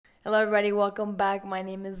Hello, everybody. Welcome back. My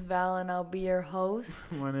name is Val, and I'll be your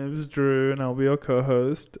host. My name is Drew, and I'll be your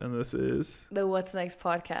co-host. And this is The What's Next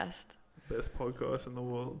podcast. best podcast in the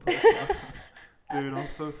world. Dude, I'm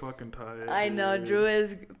so fucking tired. I know Drew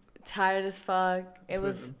is tired as fuck. It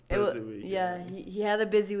was weekend. Yeah. He had a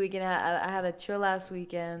busy weekend. I had a chill last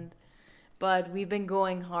weekend, but we've been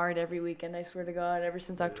going hard every weekend. I swear to God, ever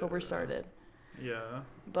since October started. Yeah.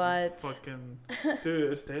 But it's fucking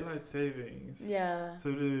dude, it's daylight savings. yeah.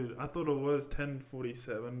 So dude, I thought it was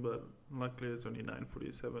 10:47, but luckily it's only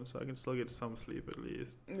 9:47, so I can still get some sleep at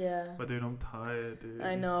least. Yeah. But dude, I'm tired, dude.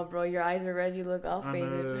 I know, bro. Your eyes are red. You look all I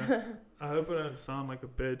faded. know. I hope I don't sound like a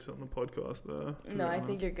bitch on the podcast though. No, I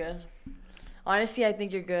think you're good. Honestly, I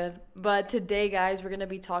think you're good. But today, guys, we're gonna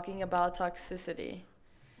be talking about toxicity.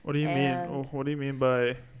 What do you mean? Oh, what do you mean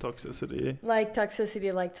by toxicity? Like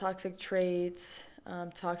toxicity, like toxic traits,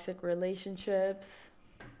 toxic relationships.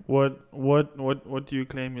 What do you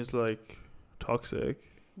claim is like toxic?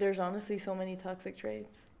 There's honestly so many toxic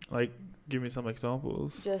traits. Like, give me some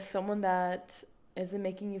examples. Just someone that isn't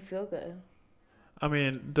making you feel good. I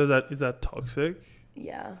mean, is that toxic?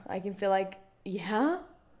 Yeah, I can feel like, yeah.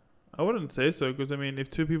 I wouldn't say so, because I mean, if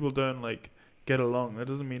two people don't like get along, that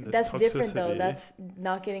doesn't mean That's toxicity. different though. That's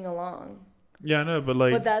not getting along. Yeah, I know, but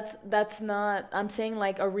like. But that's not. I'm saying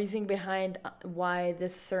like a reason behind why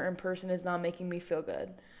this certain person is not making me feel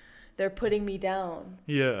good. They're putting me down.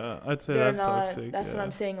 Yeah, I'd say They're that's not. toxic. That's yeah. what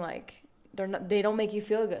I'm saying. Like they're not. They don't make you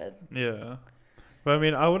feel good. Yeah, but I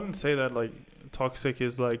mean, I wouldn't say that like toxic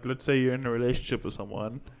is like, let's say you're in a relationship with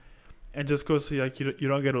someone, and just because like you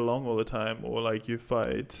don't get along all the time or like you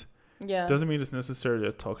fight. Yeah. Doesn't mean it's necessarily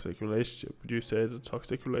a toxic relationship. Would you say it's a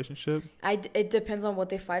toxic relationship? It depends on what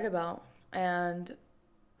they fight about. And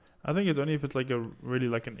I think it's only if it's like a really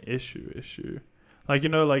like an issue. Like, you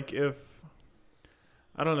know, like if,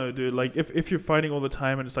 I don't know, dude, like if you're fighting all the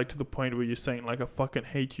time and it's like to the point where you're saying like, I fucking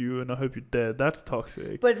hate you and I hope you're dead, that's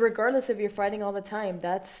toxic. but regardless if you're fighting all the time,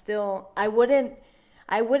 that's still I wouldn't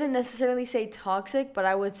necessarily say toxic, but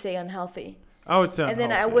I would say unhealthy. I would say And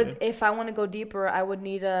unhealthy. then I would, if I want to go deeper, I would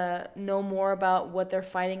need to know more about what they're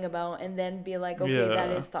fighting about and then be like, okay, that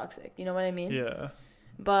Yeah. is toxic. You know what I mean? Yeah.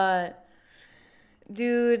 But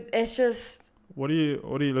dude, it's just, What are you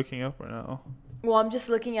looking up right now? well, I'm just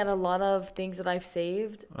looking at a lot of things that I've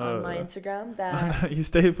saved on my Instagram that You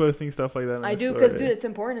stay posting stuff like that on I the do because, story. dude, it's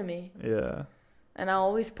important to me. Yeah. And I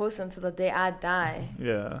always post them until the day I die.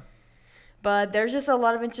 Yeah. But there's just a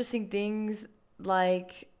lot of interesting things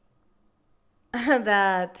like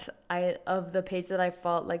that of the page that I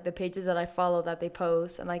follow, like the pages that I follow that they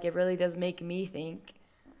post, and like it really does make me think.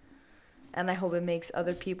 And I hope it makes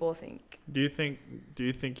other people think. Do you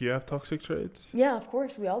think you have toxic traits? Yeah, of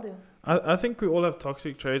course, we all do. I think we all have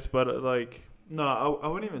toxic traits, but like, no, I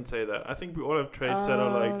wouldn't even say that. I think we all have traits that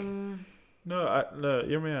are like, no,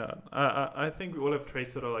 hear me out. I think we all have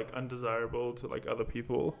traits that are like undesirable to like other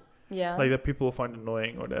people, Yeah. like that people find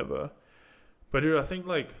annoying or whatever. But dude, I think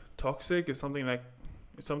like toxic is something like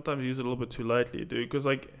sometimes used a little bit too lightly, dude. Because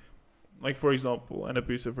like for example, an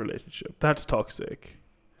abusive relationship, that's toxic,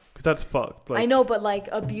 because that's fucked. Like, I know, but like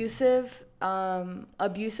abusive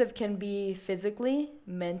can be physically,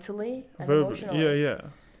 mentally, and verbally. emotionally. Yeah.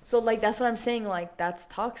 So like that's what I'm saying. Like that's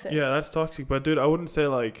toxic. Yeah, that's toxic. But dude, I wouldn't say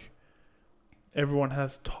like everyone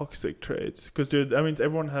has toxic traits, because dude, that means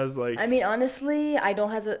everyone has like. I mean, honestly, I don't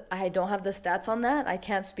have the stats on that. I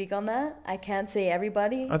can't speak on that. I can't say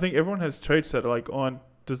everybody. I think everyone has traits that like aren't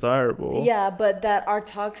desirable. Yeah, but that are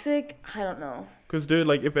toxic, I don't know. Because dude,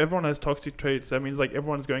 like if everyone has toxic traits, that means like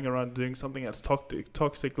everyone's going around doing something that's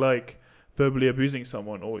toxic, like verbally abusing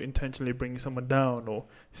someone or intentionally bringing someone down or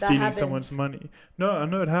stealing someone's money. No, I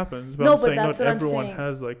know it happens, but I'm saying not everyone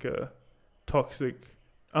has like a toxic.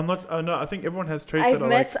 I think everyone has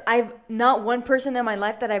traits I've not one person in my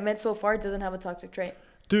life that I've met so far doesn't have a toxic trait.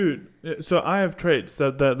 Dude, so I have traits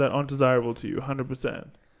that aren't desirable to you, 100%.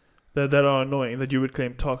 That are annoying, that you would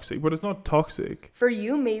claim toxic, but it's not toxic. For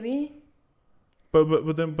you, maybe.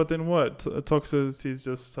 But then what? Toxicity is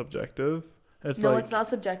just subjective. It's not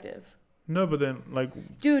subjective. No, but then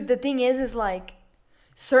like. Dude, the thing is like,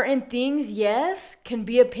 certain things, yes, can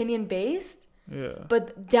be opinion based. Yeah.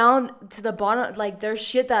 But down to the bottom, like there's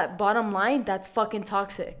shit that bottom line that's fucking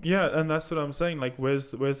toxic. Yeah, and that's what I'm saying. Like, where's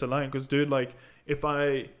the line? Because dude, like, if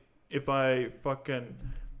I fucking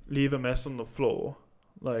leave a mess on the floor,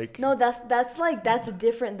 like. No, that's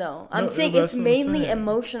different though. I'm saying that's it's what I'm mainly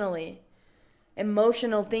saying.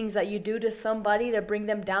 emotional things that you do to somebody to bring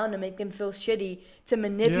them down, to make them feel shitty, to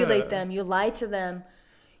manipulate them. You lie to them.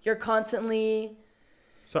 You're constantly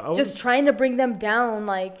just trying to bring them down.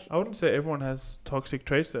 Like, I wouldn't say everyone has toxic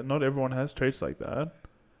traits. That not everyone has traits like that.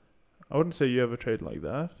 I wouldn't say you have a trait like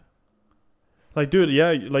that. Like, dude,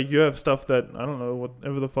 yeah, like you have stuff that I don't know,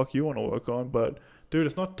 whatever the fuck you want to work on, but dude,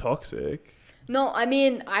 it's not toxic. No, I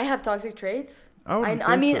mean, I have toxic traits.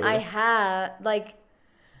 I mean, so. I had like,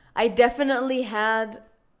 I definitely had.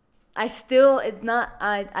 I still, it's not.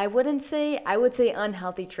 I wouldn't say. I would say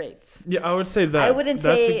unhealthy traits. Yeah, I would say that. I wouldn't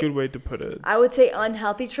That's say. A good way to put it. I would say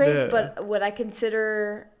unhealthy traits, but would I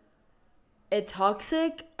consider it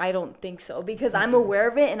toxic? I don't think so, because I'm aware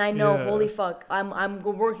of it and I know, holy fuck, I'm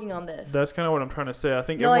working on this. That's kind of what I'm trying to say. I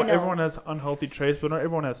think everyone has unhealthy traits, but not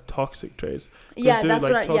everyone has toxic traits. Yeah, dude, that's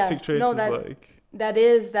like, what toxic traits is like. That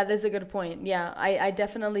is a good point. Yeah, I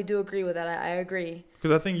definitely do agree with that. I agree.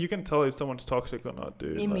 Because I think you can tell if someone's toxic or not,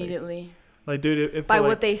 dude. Immediately. Like dude, if by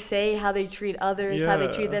what they say, how they treat others, how they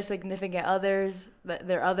treat their significant others,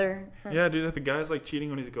 their other. Yeah, dude, if the guy's like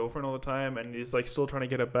cheating on his girlfriend all the time and he's like still trying to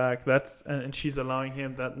get it back, and she's allowing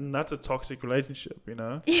him that's a toxic relationship, you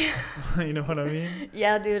know? Yeah. You know what I mean?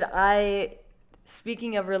 Yeah, dude.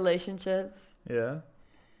 Speaking of relationships. Yeah.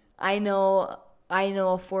 I know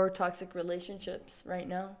 4 toxic relationships right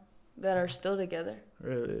now that are still together.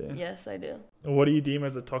 Really? Yes, I do. What do you deem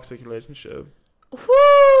as a toxic relationship?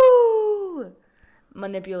 Whoo!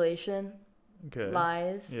 Manipulation. Okay.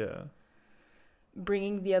 Lies. Yeah.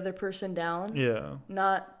 Bringing the other person down. Yeah.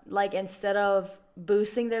 Not like, instead of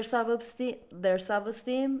boosting their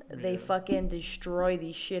self-esteem, they fucking destroy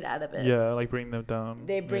the shit out of it. Yeah, like bring them down.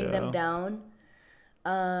 They bring them down.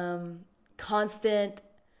 Constant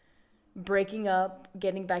breaking up,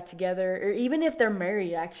 getting back together, or even if they're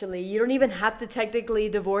married, actually, you don't even have to technically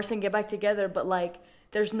divorce and get back together, but like,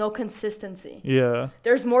 there's no consistency. Yeah.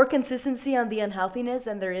 There's more consistency on the unhealthiness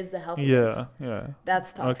than there is the healthiness. Yeah.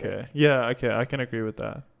 That's toxic. Okay. Yeah, okay, I can agree with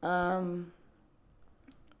that.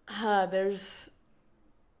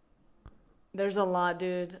 There's a lot,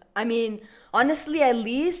 dude. I mean, honestly, at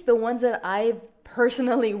least the ones that I've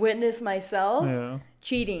personally witnessed myself. Yeah.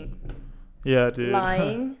 Cheating. Yeah, dude.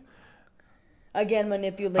 Lying. Again,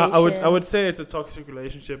 manipulation. I would say it's a toxic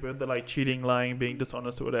relationship where they're like cheating, lying, being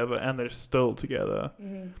dishonest or whatever, and they're still together.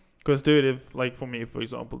 Because, dude, if, like, for me, for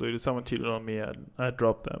example, dude, if someone cheated on me, I'd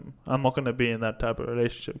drop them. I'm not going to be in that type of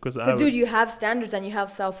relationship. But, dude, you have standards and you have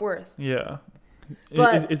self-worth. Yeah.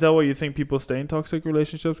 But is that why you think people stay in toxic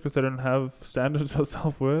relationships? Because they don't have standards of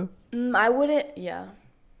self-worth? I wouldn't, yeah.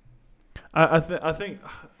 I think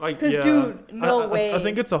like, because dude, no way. I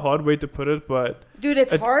think it's a hard way to put it, but dude,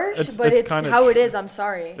 it's harsh, but it's how it is. I'm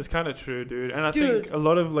sorry. It's kind of true, dude. And I think a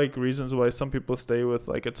lot of like reasons why some people stay with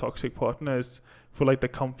like a toxic partner is for like the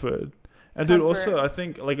comfort. And dude, also I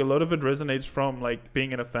think like a lot of it resonates from like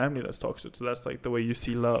being in a family that's toxic. So that's like the way you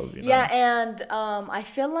see love. You know? Yeah, and I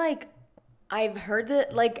feel like I've heard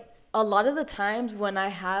that like a lot of the times when I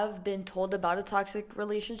have been told about a toxic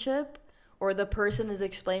relationship, or the person is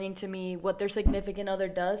explaining to me what their significant other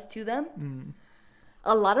does to them,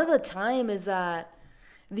 a lot of the time is that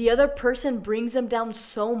the other person brings them down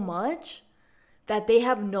so much that they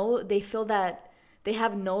feel that they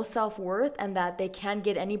have no self-worth and that they can't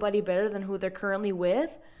get anybody better than who they're currently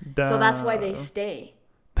with. Damn. So that's why they stay.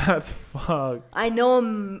 That's fucked. I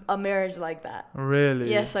know a marriage like that. Really?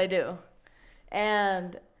 Yes, I do.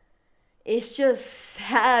 And it's just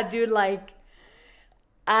sad, dude. Like,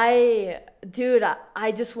 I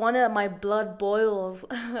just my blood boils.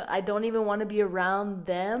 I don't even want to be around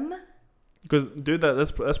them. Because, dude,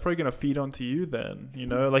 that's probably going to feed onto you then, you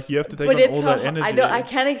know? Like, you have to take on all that energy. I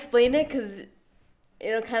can't explain it because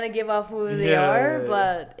it'll kind of give off who they are.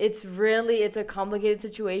 But it's a complicated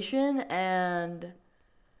situation. And,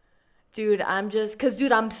 dude,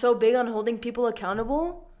 I'm so big on holding people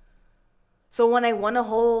accountable. So when I want to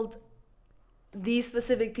hold these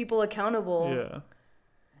specific people accountable,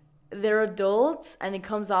 they're adults, and it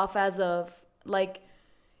comes off as if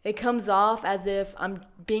I'm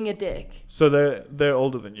being a dick. So they're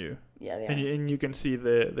older than you. Yeah, they are. And you can see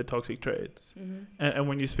the toxic traits. And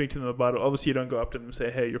when you speak to them about it, obviously you don't go up to them and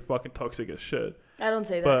say, hey, you're fucking toxic as shit. I don't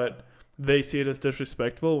say that. But they see it as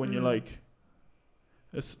disrespectful when you're like,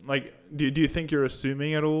 it's like, do you think you're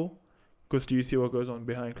assuming at all? Because do you see what goes on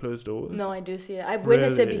behind closed doors? No, I do see it. I've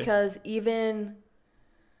witnessed it because even...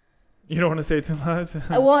 You don't want to say too much?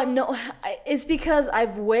 Well, no. It's because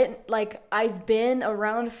I've been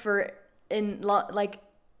around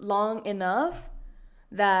long enough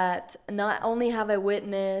that not only have I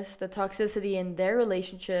witnessed the toxicity in their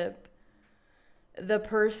relationship, the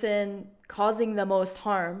person causing the most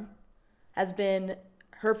harm has been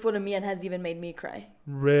hurtful to me and has even made me cry.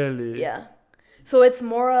 Really? Yeah. So it's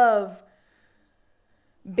more of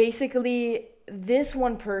basically this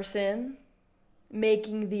one person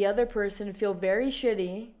making the other person feel very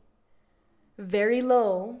shitty, very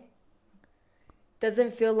low,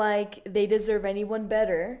 doesn't feel like they deserve anyone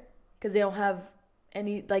better because they don't have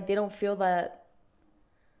any, like, they don't feel that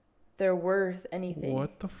they're worth anything.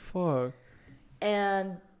 What the fuck?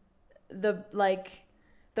 And the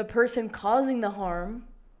person causing the harm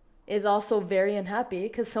is also very unhappy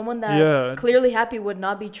because someone that's clearly happy would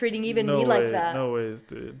not be treating even me like that. No ways,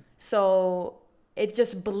 dude. So it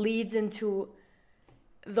just bleeds into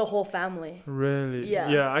the whole family. Really?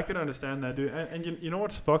 Yeah, I can understand that, dude. And you know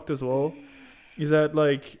what's fucked as well? Is that,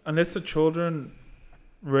 like, unless the children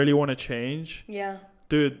really want to change,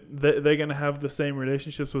 dude, they're going to have the same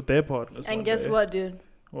relationships with their partners. And guess what, dude?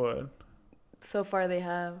 What? So far they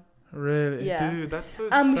have. Really? Yeah. Dude, that's so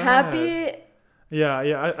I'm sad. happy.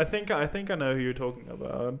 Yeah, I think I know who you're talking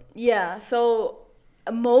about. Yeah, so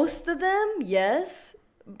most of them, yes.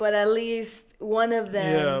 But at least one of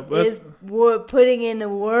them is putting in the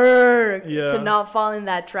work to not fall in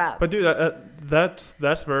that trap. But dude, that's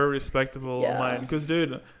very respectable of mine. Because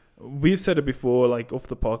dude, we've said it before, like off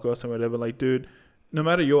the podcast and whatever. Like, dude, no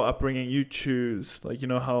matter your upbringing, you choose, like, you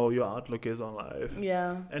know how your outlook is on life.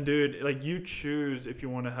 Yeah. And dude, like, you choose if you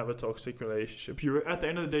want to have a toxic relationship. You at the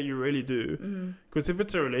end of the day, you really do. Because if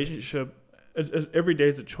it's a relationship, every day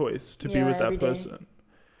is a choice to be with that person.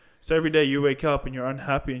 So every day you wake up and you're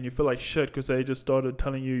unhappy and you feel like shit because they just started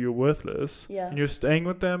telling you you're worthless. Yeah. And you're staying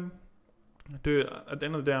with them. Dude, at the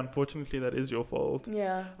end of the day, unfortunately, that is your fault.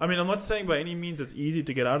 Yeah. I mean, I'm not saying by any means it's easy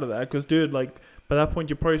to get out of that. Because, dude, like, by that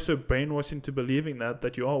point, you're probably so brainwashed into believing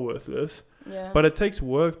that you are worthless. Yeah. But it takes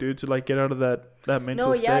work, dude, to, like, get out of that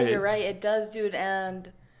mental state. No, yeah, you're right. It does, dude.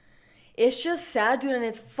 And it's just sad, dude. And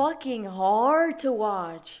it's fucking hard to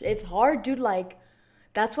watch. It's hard, dude. Like,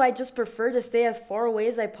 that's why I just prefer to stay as far away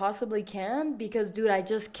as I possibly can because, dude, I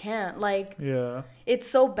just can't. Like, it's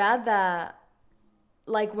so bad that,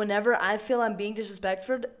 like, whenever I feel I'm being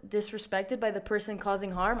disrespected by the person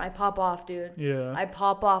causing harm, I pop off, dude. Yeah. I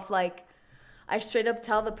pop off. Like, I straight up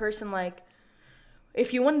tell the person, like,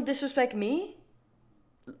 if you want to disrespect me,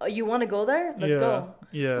 you want to go there? Let's go.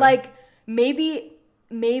 Yeah. Like, maybe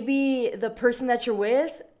the person that you're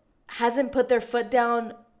with hasn't put their foot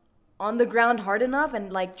down on the ground hard enough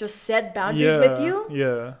and, like, just set boundaries with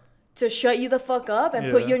you to shut you the fuck up and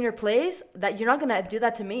put you in your place, that you're not gonna do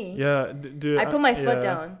that to me. Dude, I put my foot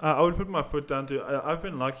down. I would put my foot down too. I've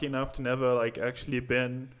been lucky enough to never, like, actually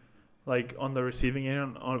been, like, on the receiving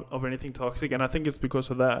end of anything toxic, and I think it's because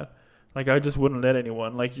of that. Like, I just wouldn't let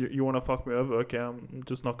anyone, like, you want to fuck me over, okay, I'm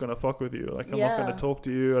just not gonna fuck with you. Like, I'm not gonna talk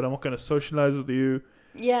to you and I'm not gonna socialize with you.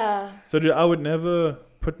 Yeah. So, dude, I would never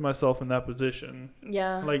put myself in that position.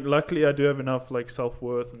 Yeah. Like, luckily I do have enough, like,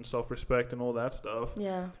 self-worth and self-respect and all that stuff.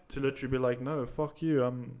 Yeah. To literally be like, no, fuck you.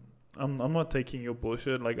 I'm not taking your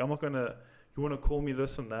bullshit. Like, I'm not gonna, you want to call me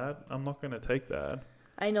this and that, I'm not gonna take that.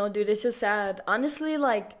 I know, dude, it's just sad. Honestly,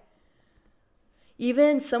 like,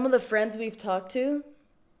 even some of the friends we've talked to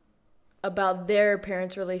about their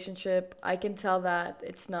parents' relationship, I can tell that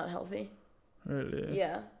it's not healthy. Really?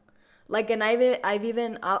 Yeah. Like, and I've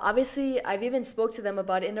even spoke to them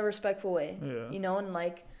about it in a respectful way, you know, and,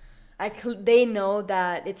 like, they know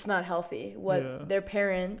that it's not healthy what their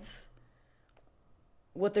parents,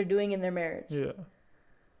 what they're doing in their marriage. Yeah.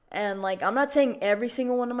 And, like, I'm not saying every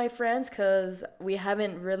single one of my friends, because we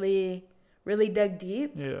haven't really dug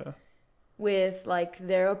deep with, like,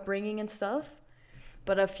 their upbringing and stuff,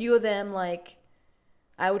 but a few of them, like,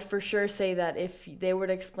 I would for sure say that if they were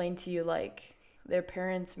to explain to you, like, their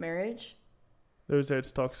parents' marriage, they would say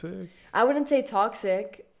it's toxic. I wouldn't say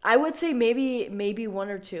toxic. I would say maybe one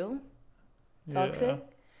or two toxic,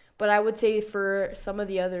 but I would say for some of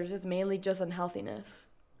the others it's mainly just unhealthiness.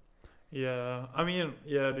 Yeah, I mean,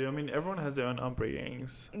 dude. I mean, everyone has their own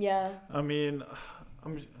upbringings. Yeah. I mean,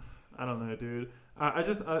 I don't know, dude. I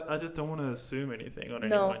just don't want to assume anything on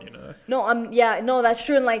anyone, you know. No, that's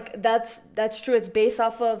true, and, like, that's true. It's based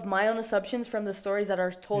off of my own assumptions from the stories that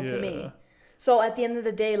are told to me. So at the end of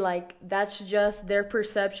the day, like, that's just their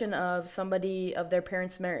perception of their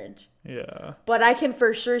parents' marriage. Yeah. But I can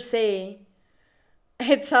for sure say,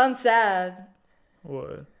 it sounds sad.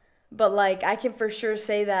 What? But, like, I can for sure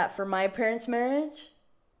say that for my parents' marriage,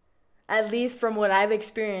 at least from what I've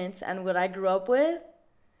experienced and what I grew up with,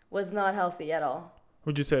 was not healthy at all.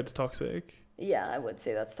 Would you say it's toxic? Yeah, I would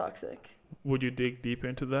say that's toxic. Would you dig deep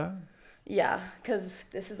into that? Yeah, because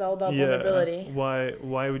this is all about vulnerability.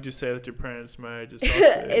 Why would you say that your parents' marriage is toxic?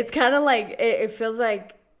 It's kind of like, it feels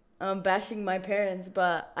like I'm bashing my parents,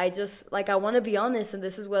 but I just, like, I want to be honest, and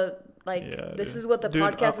this is what, like, is what the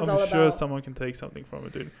podcast is all about. I'm sure someone can take something from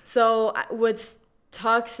it, dude. So what's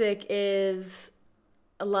toxic is,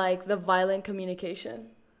 like, the violent communication.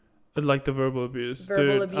 Like the verbal abuse.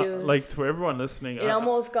 Verbal abuse. Like, for everyone listening. It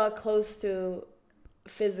almost got close to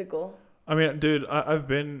physical. I mean, dude, I've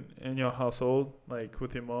been in your household, like,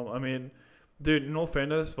 with your mom. I mean, dude, in all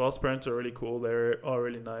fairness, Val's parents are really cool. They are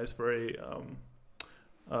really nice, very,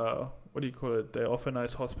 what do you call it? They offer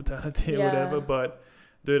nice hospitality or whatever. But,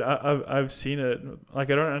 dude, I've seen it.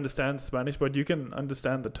 Like, I don't understand Spanish, but you can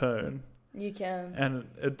understand the tone. You can. And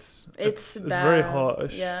it's bad. very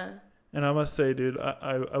harsh. Yeah. And I must say, dude,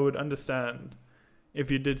 I would understand if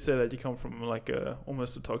you did say that you come from like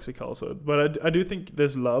almost a toxic household. But I do think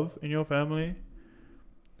there's love in your family.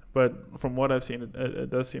 But from what I've seen, it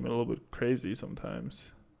does seem a little bit crazy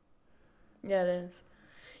sometimes. Yeah, it is.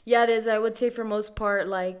 Yeah, it is. I would say for most part,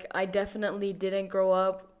 like, I definitely didn't grow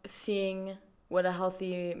up seeing what a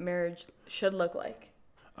healthy marriage should look like.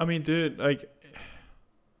 I mean, dude, like,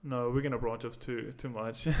 no, we're going to branch off too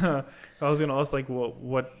much. I was going to ask, like,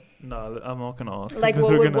 what? No, I'm not going to ask. Like,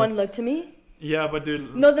 what would one look to me? Yeah, but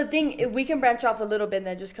dude. No, the thing, we can branch off a little bit and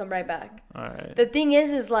then just come right back. All right. The thing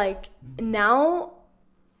is like, now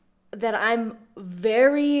that I'm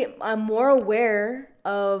more aware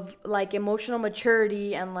of, like, emotional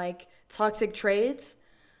maturity and, like, toxic traits,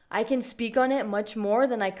 I can speak on it much more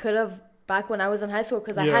than I could have back when I was in high school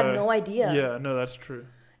because I had no idea. Yeah, no, that's true.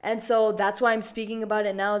 And so that's why I'm speaking about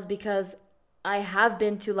it now, is because I have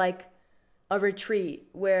been to, like, a retreat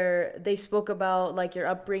where they spoke about, like, your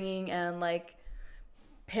upbringing and, like,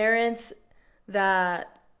 parents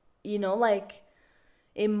that, you know, like,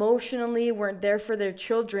 emotionally weren't there for their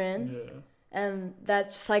children. Yeah. And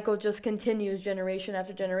that cycle just continues generation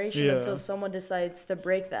after generation until someone decides to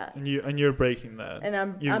break that. And you're breaking that. And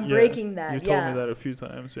I'm breaking that. You told me that a few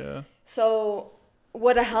times, yeah. So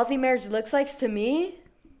what a healthy marriage looks like to me: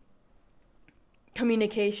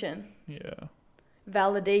 communication. Yeah.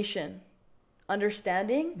 Validation.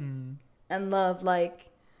 Understanding. And love,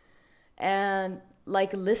 and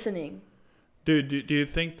listening. Dude, do you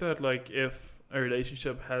think that, like, if a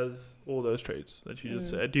relationship has all those traits that you just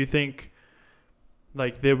said, do you think,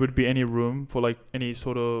 like, there would be any room for, like, any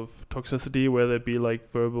sort of toxicity, whether it be, like,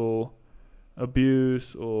 verbal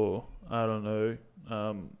abuse or, I don't know,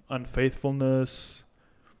 unfaithfulness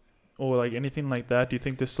or, like, anything like that? Do you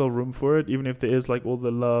think there's still room for it, even if there is, like, all the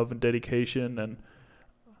love and dedication and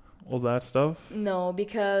all that stuff? No,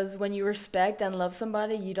 because when you respect and love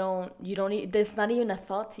somebody, you don't it's not even a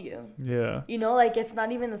thought to you. Yeah. You know, like, it's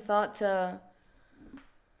not even a thought to...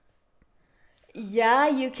 Yeah,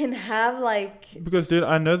 you can have, like... Because, dude,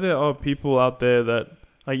 I know there are people out there that,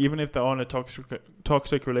 like, even if they're on a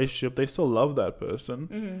toxic relationship, they still love that person.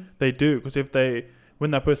 Mm-hmm. They do, because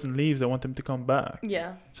when that person leaves, they want them to come back.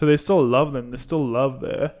 Yeah. So they still love them. There's still love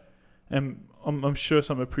there. And I'm sure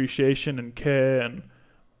some appreciation and care and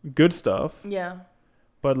good stuff. Yeah.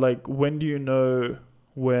 But, like, when do you know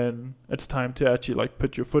when it's time to actually, like,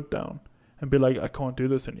 put your foot down and be like, I can't do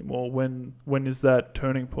this anymore? When is that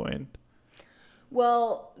turning point?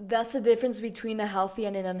 Well, that's the difference between a healthy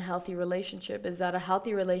and an unhealthy relationship, is that a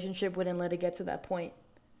healthy relationship wouldn't let it get to that point.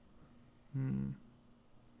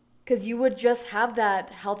 Because you would just have that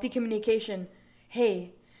healthy communication.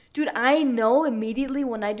 Hey, dude, I know immediately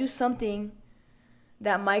when I do something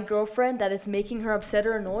that my girlfriend, that is making her upset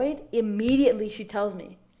or annoyed, immediately she tells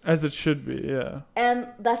me. As it should be, yeah. And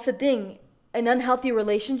that's the thing. An unhealthy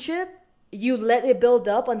relationship, you let it build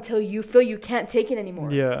up until you feel you can't take it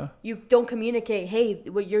anymore. Yeah. You don't communicate, hey,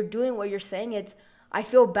 what you're doing, what you're saying, I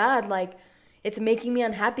feel bad, like, it's making me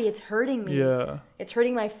unhappy, it's hurting me. Yeah. It's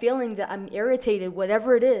hurting my feelings, I'm irritated,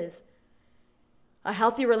 whatever it is. A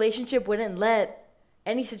healthy relationship wouldn't let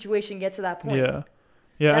any situation get to that point. Yeah.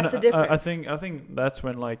 Yeah, that's the difference. I think that's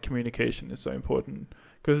when, like, communication is so important.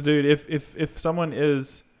 Because, dude, if someone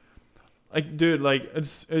is, like, dude, like,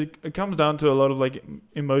 it comes down to a lot of, like,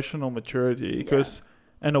 emotional maturity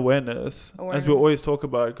and awareness, as we always talk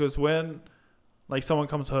about. Because when, like, someone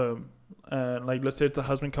comes home and, like, let's say it's a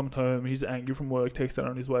husband comes home, he's angry from work, takes that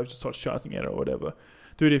on his wife, just starts shouting at her or whatever.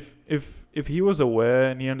 Dude, if he was aware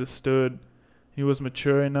and he understood, he was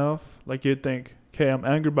mature enough, like, you'd think, okay, I'm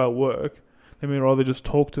angry about work. Let me rather just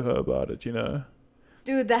talk to her about it, you know?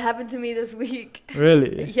 Dude, that happened to me this week.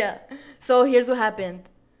 Really? Yeah. So here's what happened.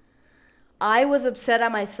 I was upset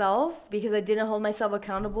at myself because I didn't hold myself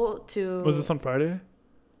accountable to... Was this on Friday?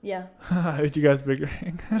 Yeah. I heard you guys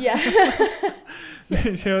bickering. Yeah.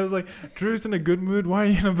 She was like, Drew's in a good mood. Why are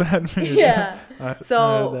you in a bad mood? Yeah.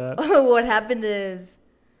 So what happened is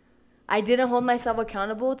I didn't hold myself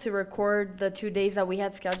accountable to record the 2 days that we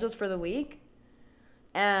had scheduled for the week.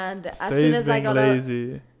 And as soon as I got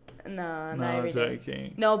lazy. No, not every day.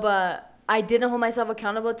 Joking. No, but I didn't hold myself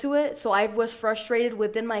accountable to it, so I was frustrated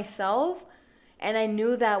within myself, and I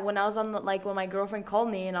knew that when I was when my girlfriend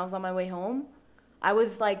called me and I was on my way home, I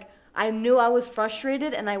was like, I knew I was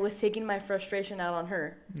frustrated and I was taking my frustration out on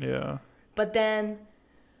her. Yeah. But then,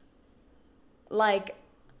 like,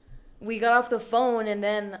 we got off the phone, and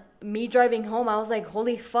then me driving home, I was like,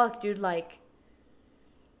 holy fuck, dude, like,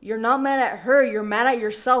 you're not mad at her, you're mad at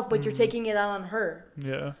yourself, but you're taking it out on her.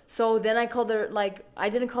 Yeah. So then I called her, like, I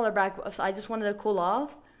didn't call her back, so I just wanted to cool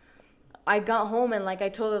off. I got home and, like, I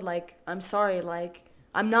told her, like, I'm sorry, like,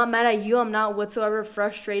 I'm not mad at you, I'm not whatsoever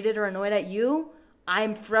frustrated or annoyed at you,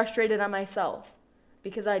 I'm frustrated at myself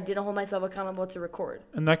because I didn't hold myself accountable to record.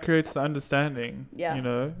 And that creates the understanding. Yeah. You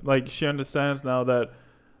know, like, she understands now that,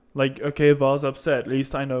 like, okay, Val's upset, at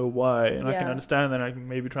least I know why, and I can understand that. I can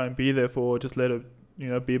maybe try and be there for her, just let her, you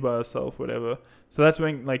know, be by herself, whatever. So that's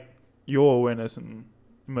when, like, your awareness and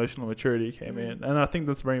emotional maturity came in, and I think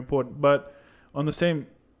that's very important. But on the same,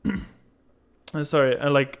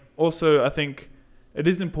 like, also I think it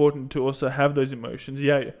is important to also have those emotions.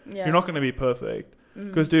 Yeah. You're not going to be perfect,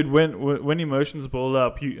 because dude, when emotions build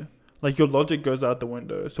up, you, like, your logic goes out the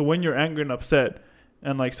window. So when you're angry and upset,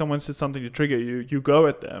 and, like, someone says something to trigger you, you go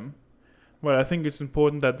at them. But I think it's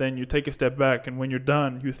important that then you take a step back, and when you're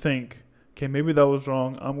done, you think, okay, maybe that was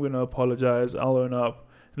wrong. I'm going to apologize. I'll own up.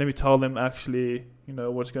 Let me tell them actually, you know,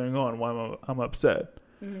 what's going on, why I'm upset.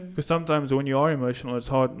 Because sometimes when you are emotional, it's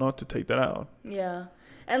hard not to take that out. Yeah.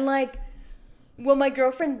 And, like, what my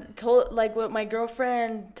girlfriend told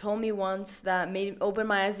me once that made open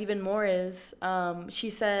my eyes even more is, she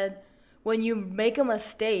said, when you make a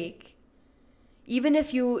mistake, even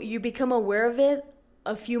if you become aware of it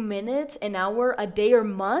a few minutes, an hour, a day, or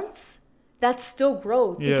months, that's still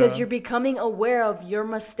growth, because you're becoming aware of your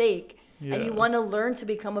mistake, and you want to learn to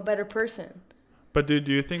become a better person. But do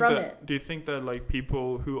you think that like,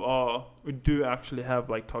 people who do actually have,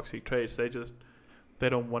 like, toxic traits, they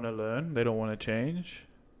don't want to learn, they don't want to change?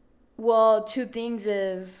 Well, two things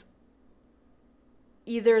is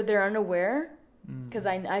either they're unaware, because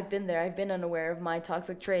I've been there. I've been unaware of my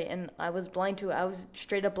toxic trait, and I was blind to it. I was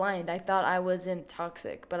straight up blind. I thought I wasn't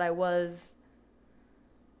toxic, but I was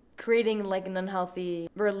creating, like, an unhealthy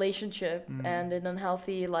relationship and an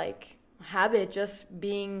unhealthy, like, habit. Just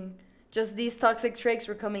these toxic traits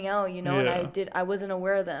were coming out, you know, and I wasn't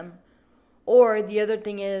aware of them. Or the other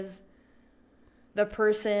thing is, the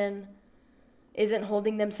person isn't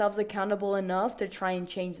holding themselves accountable enough to try and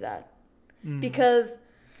change that. Because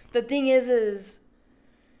the thing is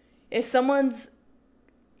if someone's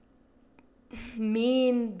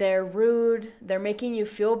mean, they're rude, they're making you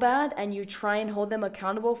feel bad, and you try and hold them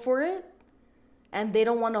accountable for it, and they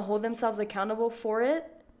don't want to hold themselves accountable for it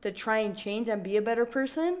to try and change and be a better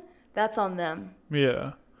person, that's on them.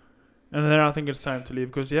 Yeah. And then I think it's time to leave,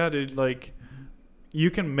 because, dude, like,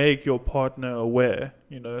 you can make your partner aware,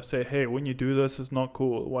 you know, say, hey, when you do this, it's not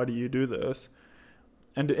cool. Why do you do this?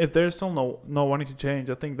 And if they're still not wanting to change,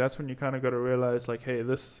 I think that's when you kind of got to realize, like, hey,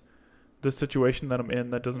 this situation that I'm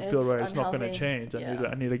in that doesn't feel right, it's not going to change.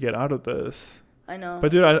 I need to get out of this. I know.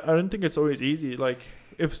 But dude, I don't think it's always easy. Like,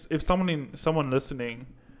 if someone listening,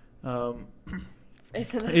 sorry,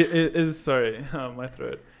 my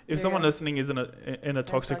throat. If someone listening is in a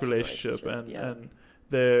toxic relationship and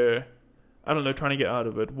they're, I don't know, trying to get out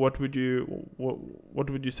of it, what would you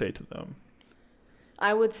say to them?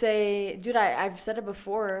 I would say, dude, I've said it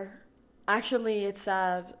before. Actually, it's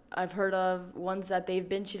sad. I've heard of ones that they've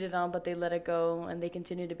been cheated on, but they let it go and they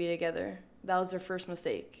continue to be together. That was their first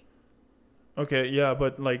mistake. Okay, yeah,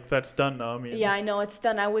 but, like, that's done now. I mean, yeah, I know it's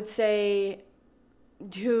done. I would say,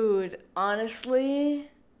 dude, honestly,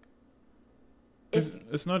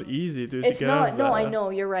 it's not easy, dude. It's not. No, I know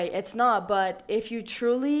you're right. It's not. But if you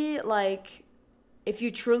truly want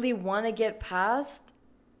to get past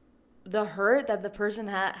the hurt that the person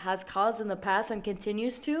has caused in the past and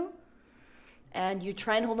continues to, and you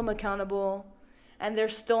try and hold them accountable, and they're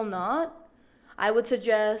still not, I would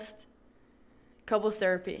suggest couples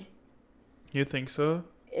therapy. You think so?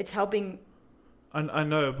 It's helping. I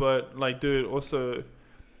know, but, like, dude, also,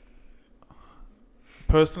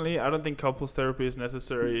 personally, I don't think couples therapy is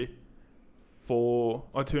necessary to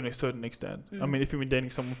a certain extent. I mean, if you've been dating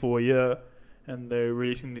someone for a year and they're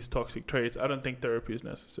releasing these toxic traits, I don't think therapy is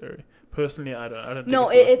necessary. Personally, I don't think. No,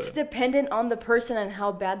 it's dependent on the person and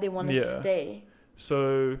how bad they want to stay.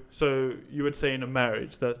 So you would say in a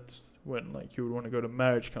marriage, that's when, like, you would want to go to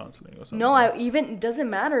marriage counseling or something. No, it doesn't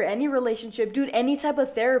matter. Any relationship, dude, any type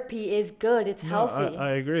of therapy is good. It's healthy.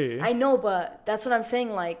 I agree. I know, but that's what I'm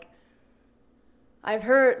saying. Like, I've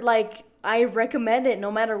heard, like, I recommend it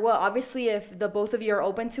no matter what. Obviously, if the both of you are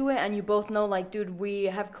open to it and you both know, like, dude, we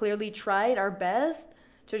have clearly tried our best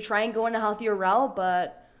to try and go in a healthier route,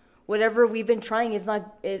 but whatever we've been trying is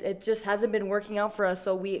not, it just hasn't been working out for us.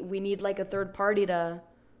 So we need, like, a third party to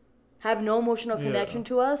have no emotional connection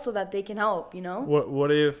to us so that they can help, you know?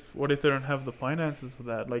 What if they don't have the finances for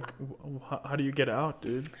that? Like, how do you get out,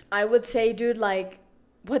 dude? I would say, dude, like,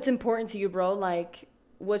 what's important to you, bro? Like,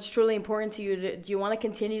 what's truly important to you? Do you want to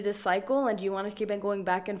continue this cycle, and do you want to keep it going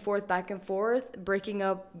back and forth, breaking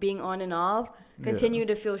up, being on and off, continue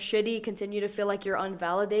to feel shitty, continue to feel like you're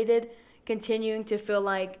unvalidated, continuing to feel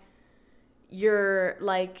like you're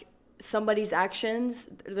like somebody's actions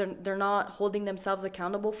they're not holding themselves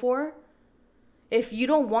accountable for? If you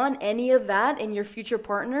don't want any of that in your future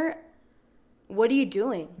partner, what are you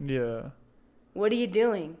doing? Yeah. What are you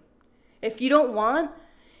doing? If you don't want,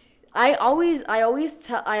 I always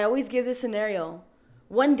give this scenario.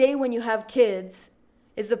 One day when you have kids,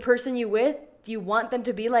 is the person you with, do you want them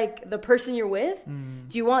to be like the person you're with?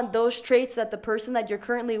 Do you want those traits that the person that you're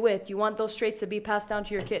currently with, do you want those traits to be passed down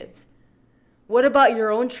to your kids? What about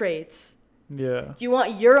your own traits? Yeah. Do you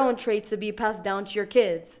want your own traits to be passed down to your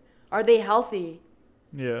kids? Are they healthy?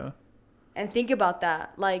 Yeah. And think about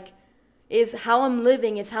that. Like, is how I'm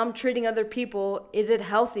living, is how I'm treating other people, is it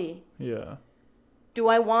healthy? Yeah. Do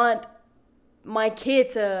I want my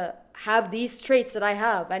kid to have these traits that I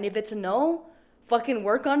have? And if it's a no, fucking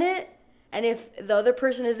work on it. And if the other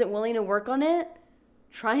person isn't willing to work on it,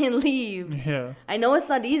 try and leave. Yeah. I know it's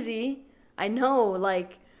not easy. I know,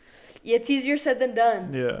 like, it's easier said than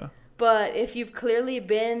done. Yeah. But if you've clearly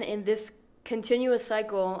been in this continuous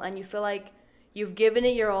cycle and you feel like you've given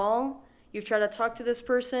it your all, you've tried to talk to this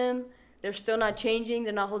person, they're still not changing,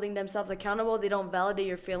 they're not holding themselves accountable, they don't validate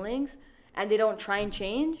your feelings, and they don't try and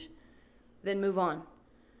change, then move on.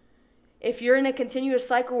 If you're in a continuous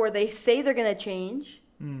cycle where they say they're going to change.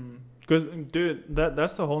 Because, dude,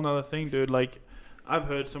 that's a whole nother thing, dude. Like, I've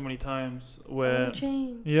heard so many times where, I'm gonna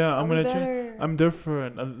change. Yeah, I'm gonna change. I'm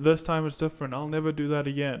different. This time it's different. I'll never do that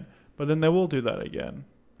again. But then they will do that again.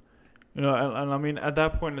 You know, and I mean, at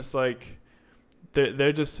that point, it's like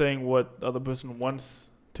they're just saying what the other person wants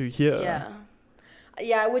to hear. Yeah.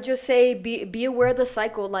 I would just say be aware of the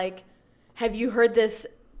cycle. Like, have you heard this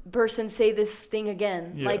person say this thing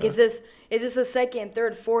again? Yeah. Like, is this the second,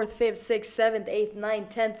 third, fourth, fifth, sixth, seventh, eighth,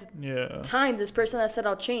 ninth, 10th time this person has said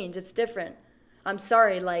I'll change? It's different. I'm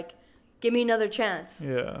sorry, like, give me another chance.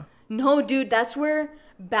 Yeah. No, dude, that's where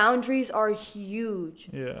boundaries are huge.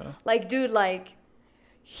 Yeah. Like, dude, like,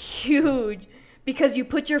 huge. Because you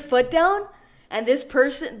put your foot down, and this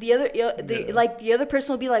person, the other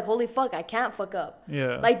person will be like, holy fuck, I can't fuck up.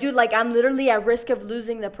 Yeah. Like, dude, like, I'm literally at risk of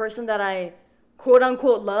losing the person that I quote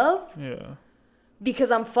unquote love. Yeah. Because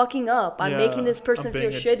I'm fucking up. I'm making this person feel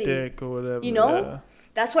shitty. Dick or whatever. You know? Yeah.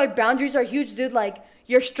 That's why boundaries are huge, dude. Like,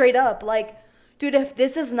 you're straight up. Like, dude, if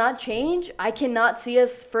this does not change, I cannot see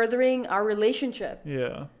us furthering our relationship.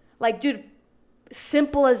 Yeah. Like, dude,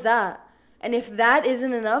 simple as that. And if that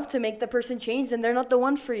isn't enough to make the person change, then they're not the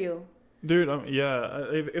one for you. Dude,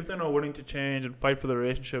 if they're not willing to change and fight for the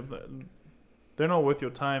relationship, they're not worth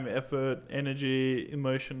your time, effort, energy,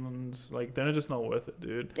 emotions. Like, they're just not worth it,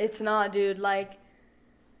 dude. It's not, dude. Like,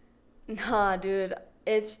 nah, dude.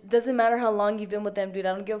 It doesn't matter how long you've been with them, dude.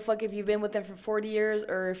 I don't give a fuck if you've been with them for 40 years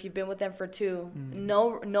or if you've been with them for 2.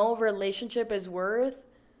 No relationship is worth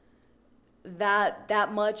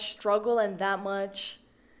that much struggle and that much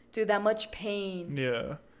pain.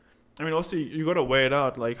 Yeah. I mean, also, you got to weigh it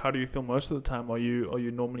out. Like, how do you feel most of the time? Are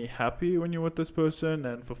you normally happy when you're with this person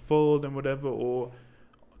and fulfilled and whatever? Or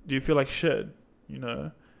do you feel like shit, you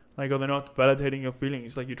know? Like, are they not validating your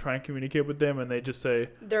feelings? Like, you try and communicate with them and they just say,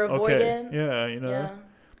 they're avoidant. Okay, yeah, you know? Yeah.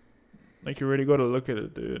 Like, you really got to look at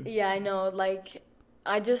it, dude. Yeah, I know. Like,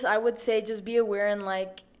 I would say just be aware and,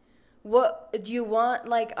 like, what do you want?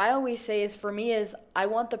 Like, I always say for me is I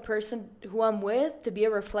want the person who I'm with to be a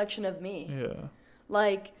reflection of me. Yeah.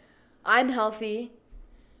 Like, I'm healthy,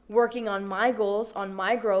 working on my goals, on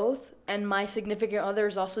my growth, and my significant other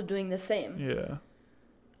is also doing the same. Yeah.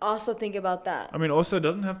 Also think about that. I mean, also, it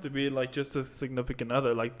doesn't have to be, like, just a significant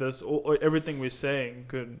other. Like, this, or everything we're saying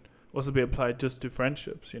could also be applied just to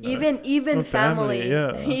friendships, you know? Even family.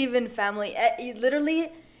 Yeah. Even family. Literally,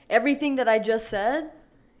 everything that I just said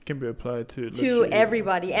can be applied to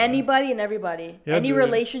everybody. Yeah. Anybody and everybody. Yeah, any dude.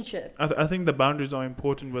 Relationship. I think the boundaries are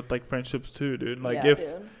important with, like, friendships too, dude. Like,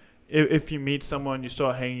 if you meet someone, you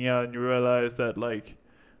start hanging out and you realize that, like,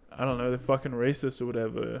 I don't know, they're fucking racist or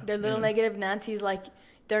whatever. They're little negative Nancy's, like,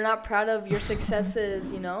 they're not proud of your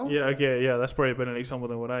successes, you know? Yeah, okay, yeah, that's probably a better example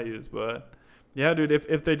than what I use, but yeah, dude,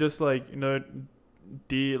 if they just, like, you know,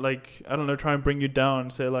 I don't know, try and bring you down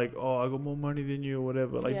and say, like, oh, I got more money than you or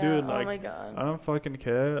whatever. Like, dude, like, oh my God. I don't fucking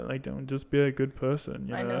care. Like, don't just be a good person,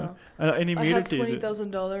 you know? I know. And immediately, I have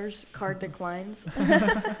 $20,000, card declines.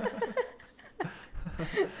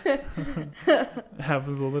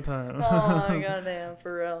 Happens all the time. Oh my god, damn,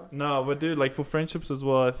 for real. No, but dude, like for friendships as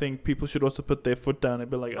well, I think people should also put their foot down and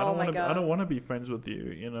be like, I don't want to be friends with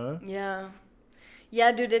you, you know? Yeah.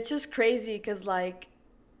 Yeah, dude, it's just crazy because like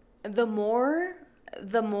the more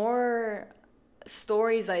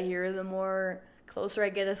stories I hear, the more closer I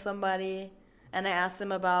get to somebody and I ask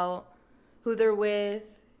them about who they're with,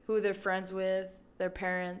 who they're friends with, their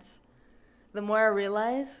parents, the more I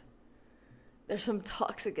realize there's some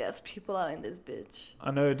toxic ass people out in this bitch.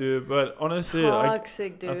 I know, dude, but honestly, dude. I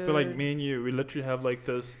feel like me and you, we literally have like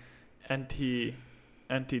this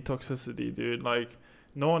anti-toxicity, dude. Like,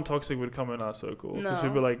 no one toxic would come in our circle. Because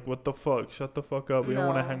we'd be like, what the fuck? Shut the fuck up. We don't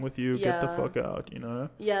want to hang with you. Yeah. Get the fuck out, you know?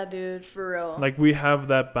 Yeah, dude, for real. Like, we have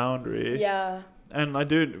that boundary. Yeah. And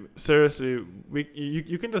seriously,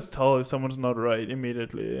 you can just tell if someone's not right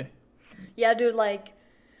immediately. Yeah, dude, like,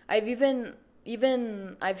 I've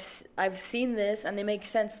seen this and it makes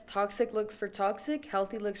sense. Toxic looks for toxic,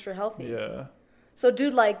 healthy looks for healthy. Yeah. So,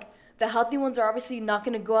 dude, like, the healthy ones are obviously not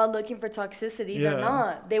going to go out looking for toxicity. Yeah. They're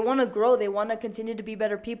not. They want to grow. They want to continue to be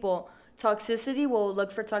better people. Toxicity will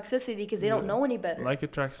look for toxicity because they don't know any better. Like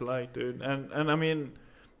attracts like, dude. And I mean,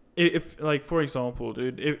 if like for example,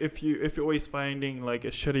 dude, if you're always finding like a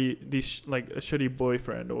shitty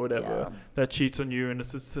boyfriend or whatever that cheats on you and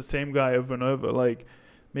it's just the same guy over and over, like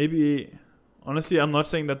maybe. Honestly, I'm not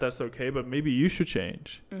saying that that's okay, but maybe you should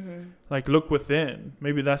change. Mm-hmm. Like, look within.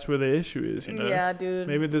 Maybe that's where the issue is, you know? Yeah, dude.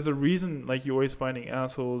 Maybe there's a reason, like, you're always finding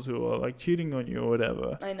assholes who are, like, cheating on you or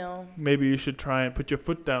whatever. I know. Maybe you should try and put your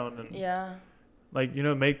foot down and, like, you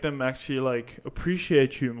know, make them actually, like,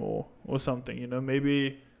 appreciate you more or something, you know?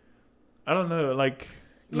 Maybe, I don't know, like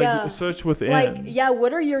search within. Like,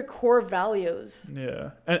 what are your core values?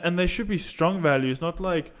 Yeah. And they should be strong values, not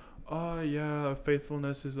like... Oh yeah,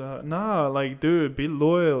 faithfulness is like dude, be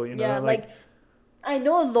loyal, you know. Yeah, like I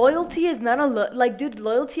know loyalty is not dude,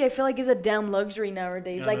 loyalty I feel like is a damn luxury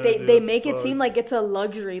nowadays. Like they make it seem like it's a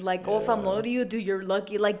luxury. Like, if I'm loyal to you, dude, you're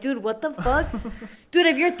lucky. Like, dude, what the fuck? Dude,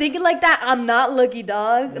 if you're thinking like that, I'm not lucky,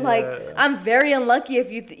 dog. Yeah. Like, I'm very unlucky if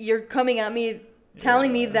you're coming at me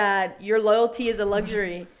telling me that your loyalty is a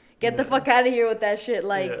luxury. Get the fuck out of here with that shit.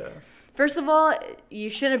 Like, first of all, you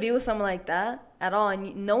shouldn't be with someone like that at all,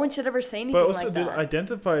 and no one should ever say anything like that. But also,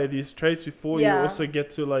 identify these traits before you also get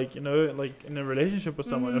to, like, you know, like in a relationship with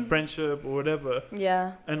someone, a friendship or whatever.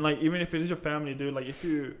 Yeah. And like, even if it is your family, dude, like if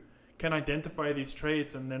you can identify these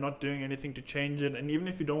traits and they're not doing anything to change it, and even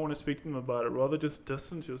if you don't want to speak to them about it, rather just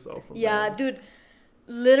distance yourself from them. Yeah, dude.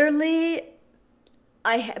 Literally,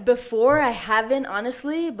 before I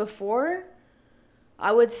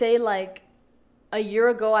would say like a year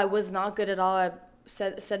ago I was not good at all at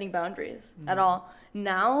setting boundaries at all.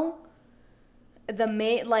 Now,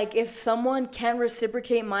 if someone can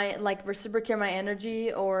reciprocate my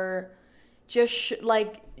energy, or just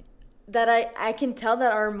that I can tell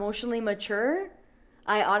that are emotionally mature,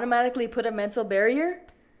 I automatically put a mental barrier,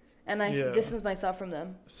 and I distance myself from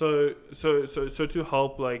them. So to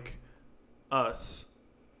help like us,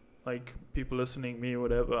 like people listening, me,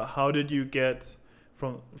 whatever. How did you get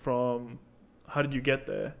from? How did you get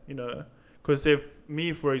there? You know. Because if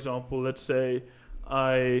me, for example, let's say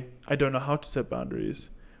I don't know how to set boundaries,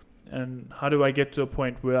 and how do I get to a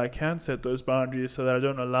point where I can set those boundaries so that I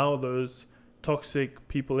don't allow those toxic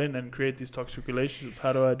people in and create these toxic relationships?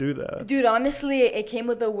 How do I do that? Dude, honestly, it came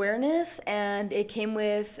with awareness, and it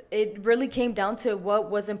really came down to what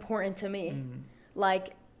was important to me.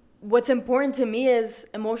 Like, what's important to me is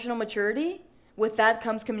emotional maturity. With that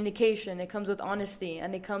comes communication. It comes with honesty,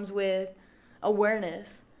 and it comes with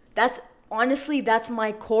awareness. That's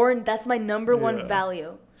my core, and that's my number one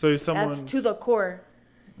value. So that's to the core.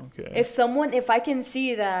 Okay. If I can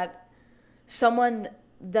see that someone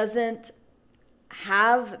doesn't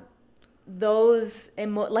have those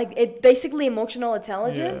basically emotional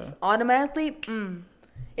intelligence, automatically,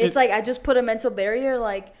 it's like I just put a mental barrier,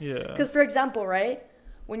 because for example, right,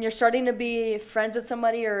 when you're starting to be friends with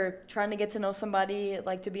somebody or trying to get to know somebody,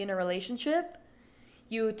 like to be in a relationship,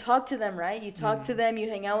 you talk to them, right? You talk to them, you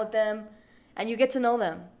hang out with them, and you get to know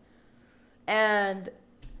them. And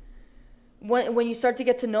when you start to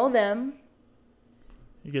get to know them,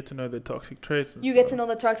 you get to know their toxic traits. You get to know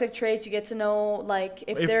the toxic traits. You get to know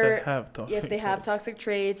if they have toxic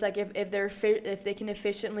traits, like if they can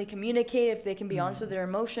efficiently communicate, if they can be honest with their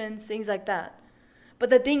emotions, things like that. But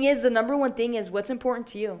the thing is, the number one thing is what's important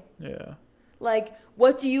to you. Yeah. Like,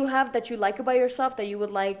 what do you have that you like about yourself that you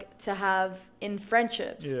would like to have in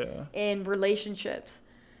friendships, in relationships?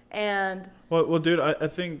 And well, dude, I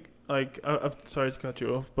think like, I've sorry to cut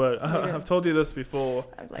you off, but I've told you this before.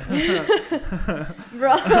 I'm like,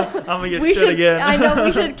 bro, I'm gonna get shit again. I know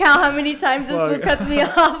we should count how many times this fool cuts me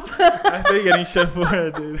off. I say getting shit for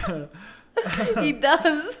it, dude. He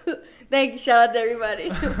does. Thanks. Shout out to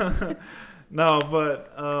everybody. No,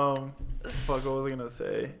 but fuck, what was I gonna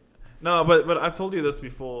say? No, but I've told you this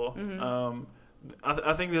before. Mm-hmm.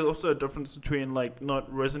 I think there's also a difference between like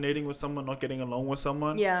not resonating with someone, not getting along with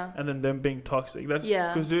someone, and then them being toxic. That's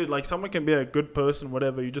because dude, like someone can be a good person,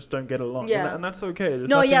 whatever, you just don't get along, and that's okay. There's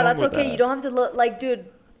that's okay. You don't have to look like, dude.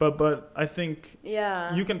 But I think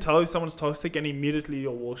you can tell if someone's toxic and immediately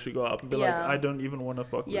your wall should go up and be like, I don't even want to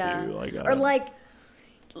fuck with you, like, or like,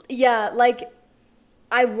 like.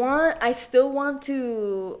 I still want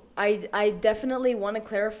to, I definitely want to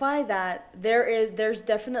clarify that there's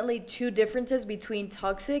definitely two differences between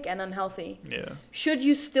toxic and unhealthy. Yeah. Should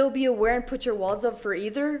you still be aware and put your walls up for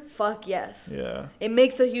either? Fuck yes. Yeah. It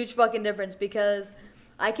makes a huge fucking difference because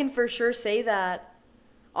I can for sure say that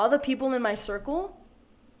all the people in my circle,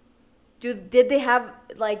 did they have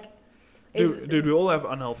like... Dude, we all have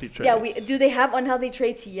unhealthy traits. Do they have unhealthy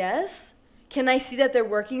traits? Yes. Can I see that they're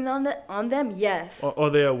working on them? Yes. Are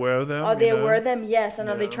they aware of them? Are they aware of them? Yes. And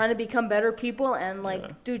are they trying to become better people and like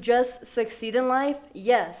just succeed in life?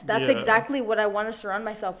 Yes. That's exactly what I want to surround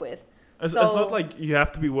myself with. It's not like you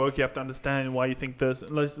have to be woke, you have to understand why you think this.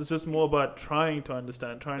 It's just more about trying to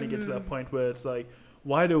understand, trying to get to that point where it's like,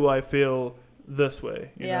 why do I feel this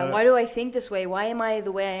way? You know? Why do I think this way? Why am I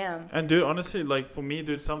the way I am? And dude, honestly, like for me,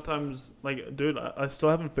 dude, sometimes like, dude, I still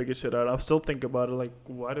haven't figured shit out. I still think about it like,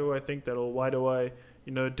 why do I think that, or why do I,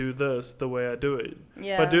 do this the way I do it?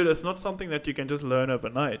 Yeah. But dude, it's not something that you can just learn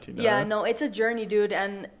overnight, Yeah, no, it's a journey, dude.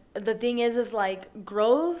 And the thing is like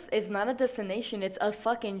growth is not a destination, it's a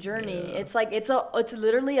fucking journey. It's like it's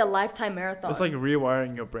literally a lifetime marathon. It's like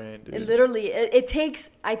rewiring your brain, dude. It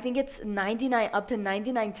takes, I think it's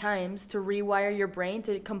 99 times to rewire your brain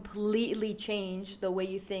to completely change the way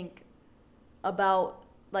you think about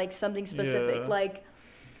like something specific. Like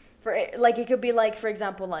it could be like, for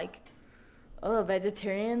example, like, oh,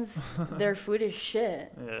 vegetarians, their food is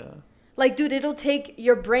shit. Yeah. Like, dude, it'll take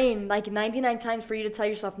your brain like 99 times for you to tell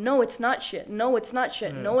yourself, no, it's not shit. No, it's not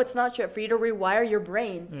shit. No, it's not shit. For you to rewire your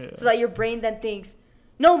brain so that your brain then thinks,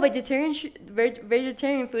 no, vegetarian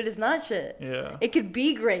food is not shit. Yeah. It could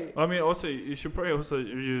be great. I mean, also, you should probably also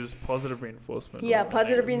use positive reinforcement. Yeah,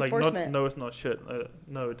 positive reinforcement. Like, no, it's not shit.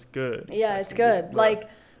 No, it's good. Yeah, it's good. Like,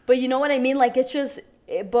 but you know what I mean? Like, it's just,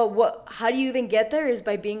 how do you even get there is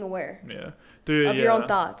by being aware. Yeah. Dude, of your own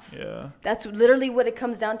thoughts. Yeah. That's literally what it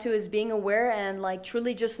comes down to, is being aware and like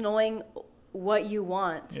truly just knowing what you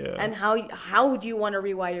want and how do you want to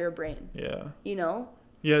rewire your brain. Yeah.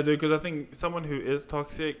 Yeah, dude, because I think someone who is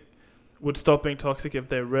toxic would stop being toxic if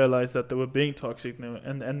they realized that they were being toxic now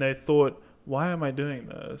and they thought, why am I doing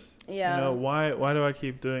this? Yeah. Why do I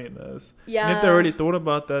keep doing this? Yeah. And if they already thought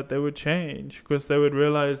about that, they would change, because they would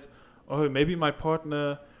realize, oh, maybe my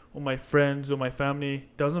partner or my friends or my family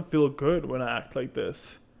doesn't feel good when I act like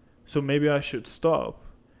this, so maybe I should stop.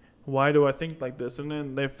 Why do I think like this? And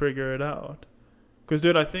then they figure it out. Because,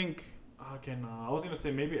 dude, I think, I was going to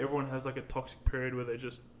say maybe everyone has like a toxic period where they're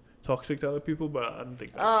just toxic to other people, but I don't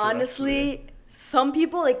think that's true. Honestly, actually. Some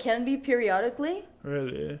people, it can be periodically.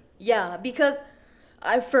 Really? Yeah, because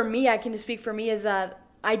I can speak for me, is that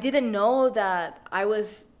I didn't know that I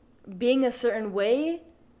was being a certain way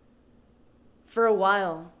for a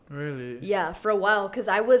while. Really? Yeah, for a while, because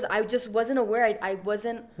I just wasn't aware. I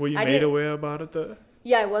wasn't. Were you made aware about it though?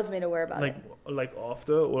 Yeah, I was made aware about it. Like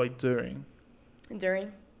after or like during?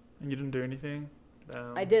 During. And you didn't do anything?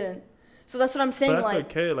 I didn't. So that's what I'm saying. But that's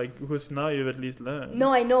okay, like, because now you've at least learned.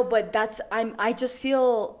 No, I know, but I just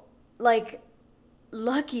feel like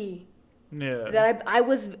lucky. Yeah. That I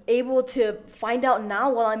was able to find out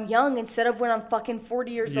now while I'm young, instead of when I'm fucking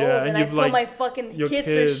 40 years old and I feel my fucking kids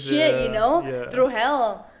are shit, through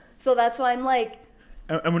hell. So that's why I'm like...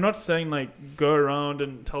 And we're not saying, like, go around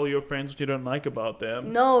and tell your friends what you don't like about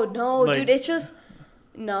them. No, like, dude, it's just...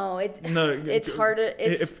 it's harder.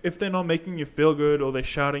 If they're not making you feel good, or they're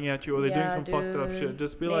shouting at you, or they're doing some fucked up shit,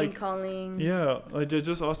 just be like... calling. Yeah, like,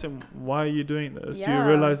 just ask them, why are you doing this? Do you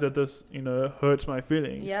realize that this, hurts my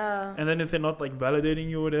feelings? Yeah. And then if they're not, like, validating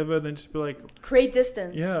you or whatever, then just be like... Create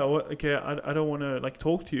distance. Yeah, okay, I don't want to, like,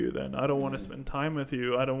 talk to you then. I don't want to spend time with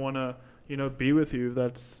you. I don't want to, be with you if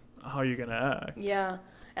that's how you're going to act. Yeah.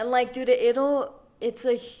 And, like, dude, it's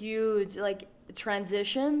a huge, like...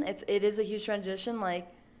 transition. It is a huge transition, like,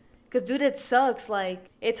 because, dude, it sucks.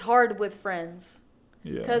 Like, it's hard with friends,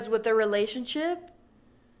 because with the relationship,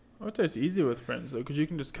 I would say it's easy with friends though, because you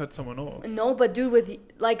can just cut someone off. No, but dude, with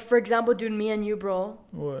like for example, dude, me and you, bro,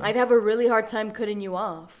 What? I'd have a really hard time cutting you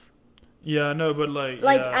off. Yeah, I know, but like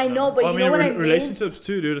Like yeah, I know, but you know what I mean. Relationships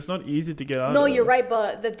too, dude. It's not easy to get out. No, of. you're right,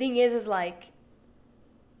 but the thing is like,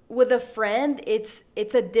 with a friend, it's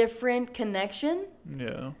a different connection.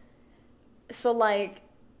 Yeah. So like,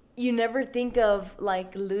 you never think of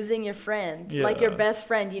like losing your friend, like your best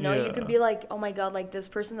friend. You know, you can be like, oh my god, like this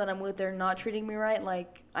person that I'm with, they're not treating me right.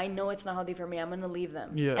 Like I know it's not healthy for me. I'm gonna leave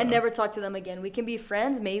them. Yeah. And never talk to them again. We can be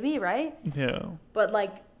friends, maybe, right? Yeah. But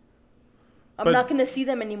like, I'm not gonna see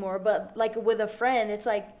them anymore. But like with a friend, it's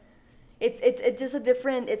like, it's just a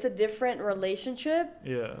different relationship.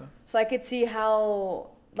 Yeah. So I could see how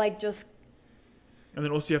like just. And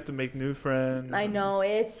then also you have to make new friends. I know,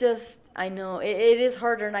 it's just, I know, it is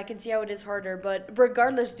harder, and I can see how it is harder, but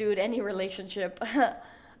regardless, dude, any relationship,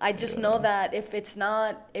 I just know that if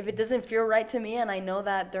it doesn't feel right to me, and I know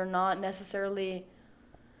that they're not necessarily,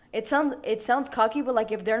 it sounds cocky, but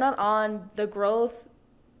like if they're not on the growth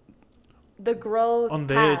on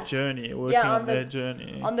their path, journey, working on their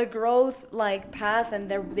journey. On the growth, like, path, and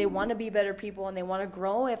they want to be better people, and they want to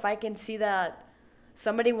grow, if I can see that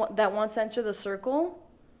somebody that wants to enter the circle,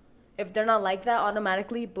 if they're not like that,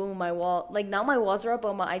 automatically, boom, my wall. Like, now my walls are up,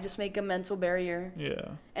 but I just make a mental barrier.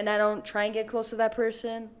 Yeah. And I don't try and get close to that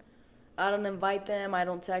person. I don't invite them. I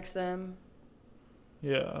don't text them.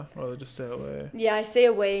 Yeah, rather just stay away. Yeah, I stay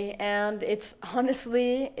away. And it's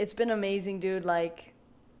been amazing, dude. Like,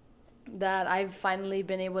 that I've finally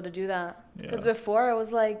been able to do that. Because before I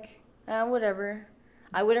was like, whatever.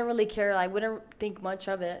 I wouldn't really care. I wouldn't think much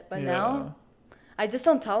of it. But now, I just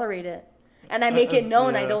don't tolerate it. And I make it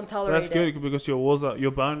known I don't tolerate it. That's good because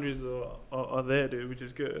your boundaries are there, dude, which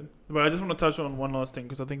is good. But I just want to touch on one last thing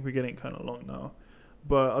because I think we're getting kind of long now.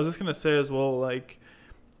 But I was just going to say as well, like,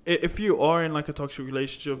 if you are in like a toxic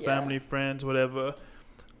relationship, family, friends, whatever,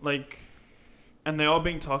 like, and they are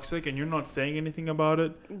being toxic and you're not saying anything about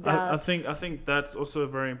it, I think that's also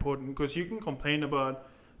very important because you can complain about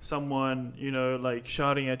someone, you know, like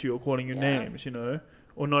shouting at you or calling you names, you know,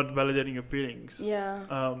 or not validating your feelings.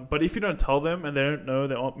 Yeah. But if you don't tell them and they don't know,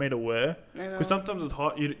 they aren't made aware. Because sometimes it's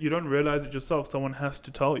hard. You don't realize it yourself. Someone has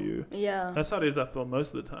to tell you. Yeah. That's how it is, I feel,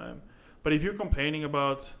 most of the time. But if you're complaining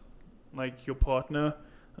about, like, your partner,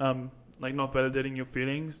 like, not validating your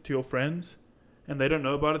feelings to your friends, and they don't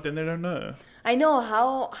know about it, then they don't know. I know.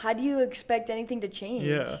 How do you expect anything to change?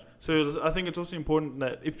 Yeah. So I think it's also important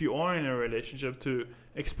that if you are in a relationship to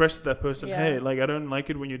express to that person, hey, like, I don't like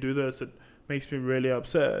it when you do this. It makes me really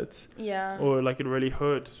upset. Yeah. Or like it really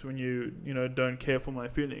hurts when you know, don't care for my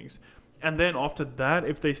feelings. And then after that,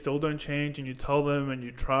 if they still don't change and you tell them and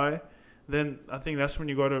you try, then I think that's when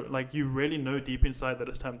you got to, like, you really know deep inside that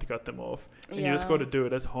it's time to cut them off. And you just got to do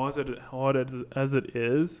it. As hard as it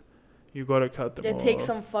is, you got to cut them off. It takes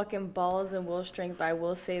some fucking balls and will strength, I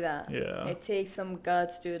will say that. Yeah. It takes some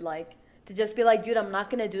guts, dude, like, to just be like, dude, I'm not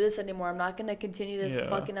going to do this anymore. I'm not going to continue this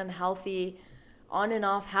fucking unhealthy on and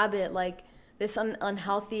off habit. Like, this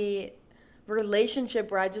unhealthy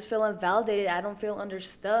relationship where I just feel invalidated. I don't feel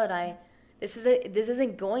understood. This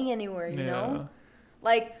isn't going anywhere, you know?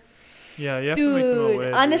 Like, yeah, you have to make them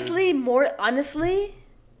aware. Honestly,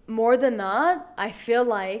 more than not, I feel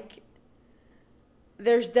like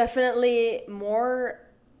there's definitely more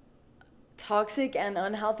toxic and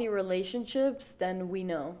unhealthy relationships than we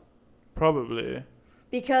know. Probably.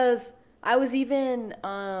 Because I was even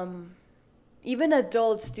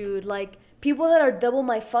adults, dude, like, people that are double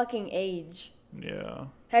my fucking age. Yeah.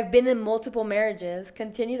 Have been in multiple marriages,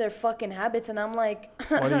 continue their fucking habits, and I'm like...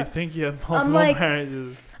 Why do you think you have multiple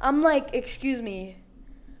marriages? I'm like, excuse me,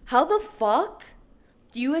 how the fuck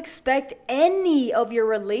do you expect any of your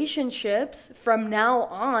relationships from now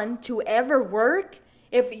on to ever work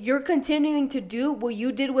if you're continuing to do what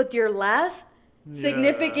you did with your last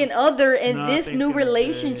significant other in this new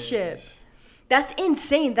relationship? Change. That's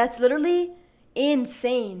insane. That's literally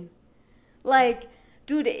insane. Like,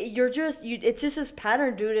 dude, it's just this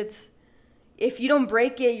pattern, dude. It's, if you don't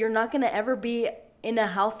break it, you're not going to ever be in a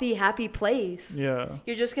healthy, happy place. Yeah.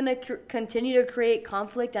 You're just going to continue to create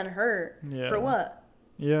conflict and hurt. Yeah. For what?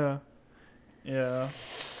 Yeah. Yeah.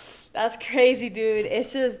 That's crazy, dude.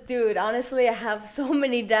 It's just, dude, honestly, I have so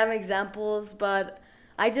many damn examples, but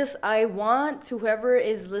I want whoever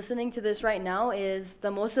is listening to this right now, is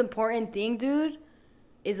the most important thing, dude,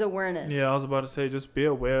 is awareness. Yeah, I was about to say, just be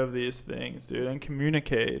aware of these things, dude, and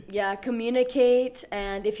communicate. Yeah, communicate.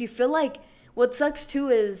 And if you feel like, what sucks too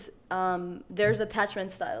is there's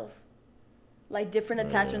attachment styles, like different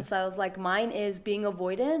attachment styles. Like, mine is being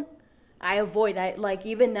avoidant. I like,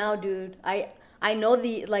 even now, dude, I know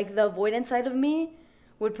the avoidant side of me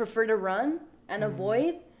would prefer to run and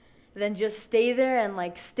avoid than just stay there and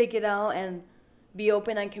like stick it out and be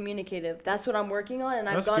open and communicative. That's what I'm working on, and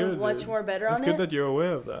I've gotten much more better on it. It's good that you're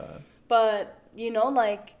aware of that. But,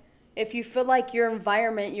 like, if you feel like your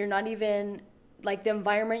environment, you're not even, like, the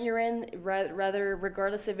environment you're in, rather,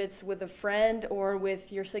 regardless if it's with a friend or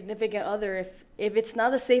with your significant other, if it's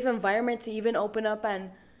not a safe environment to even open up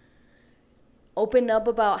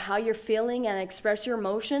about how you're feeling and express your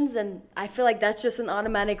emotions, and I feel like that's just an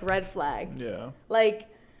automatic red flag. Yeah. Like,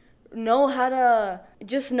 know how to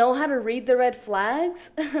read the red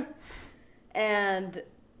flags. And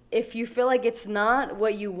if you feel like it's not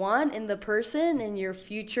what you want in the person, in your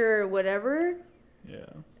future, whatever,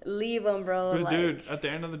 leave them, bro. Because, dude, at the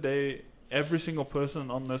end of the day, every single person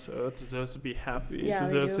on this earth deserves to be happy. Yeah,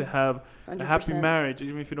 deserves to have 100%. a happy marriage,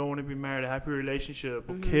 even if you don't want to be married, a happy relationship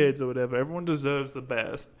or kids or whatever. Everyone deserves the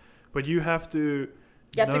best. But you have to...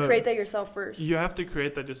 You have to create that yourself first. You have to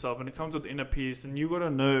create that yourself, and it comes with inner peace. And you got to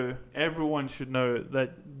know, everyone should know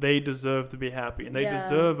that they deserve to be happy, and they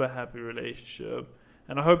deserve a happy relationship.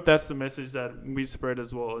 And I hope that's the message that we spread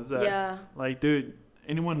as well, is that, like, dude,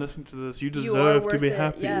 anyone listening to this, you deserve to be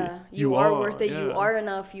happy. Yeah, you are worth it. Yeah. You are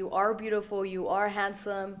enough. You are beautiful. You are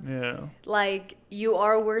handsome. Yeah. Like, you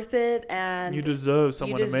are worth it, and you deserve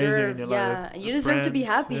someone amazing in your life. Yeah, you deserve to be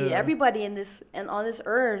happy. Yeah. Everybody on this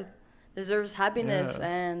earth deserves happiness,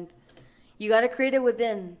 and you got to create it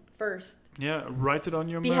within first. Yeah, write it on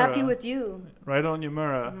your mirror. Be happy with you. Write it on your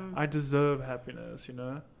mirror. I deserve happiness,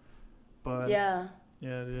 But yeah,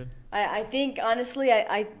 dude. I think honestly,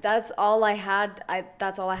 I that's all I had.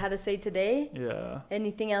 That's all I had to say today. Yeah.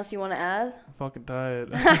 Anything else you want to add? I'm fucking tired.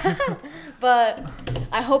 But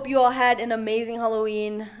I hope you all had an amazing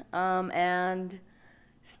Halloween. And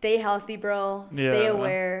stay healthy, bro. Stay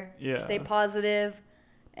aware. Yeah. Stay positive.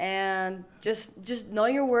 And just know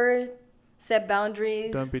your worth, set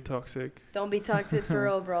boundaries. Don't be toxic. Don't be toxic for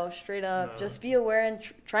real, bro. Straight up. No. Just be aware and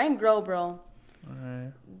try and grow, bro.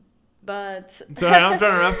 Alright. But... Sorry, I'm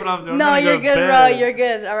trying to wrap it up. No, you're good, bro. You're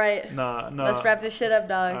good. Alright. No. Let's wrap this shit up,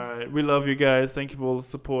 dog. Alright. We love you guys. Thank you for all the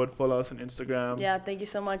support. Follow us on Instagram. Yeah, thank you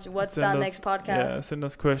so much. What's that next podcast? Yeah, send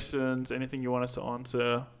us questions, anything you want us to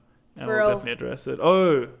answer. And we'll definitely address it.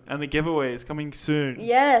 Oh, and the giveaway is coming soon.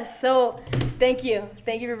 Yes. So, thank you.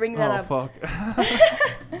 Thank you for bringing that up. Oh,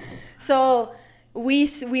 fuck. So, we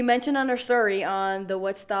mentioned on our story, on the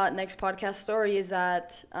What's That Next podcast story, is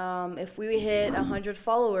that if we hit 100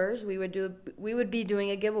 followers, we would be doing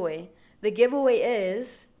a giveaway. The giveaway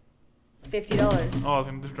is $50. Oh, I was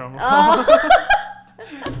going to do drum roll.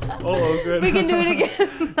 Oh, good. We can do it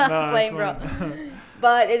again. Not playing, bro.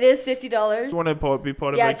 But it is $50. You want to be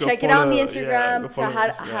part of it? Yeah, check it out on the Instagram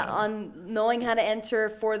on knowing how to enter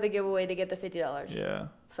for the giveaway to get the $50. Yeah.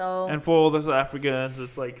 So. And for all the South Africans,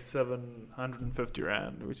 it's like 750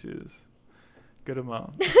 rand, which is a good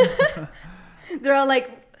amount. They're all like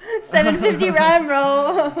 750 rand,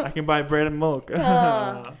 bro. I can buy bread and milk.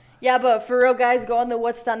 Yeah, but for real, guys, go on the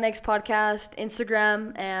What's That Next podcast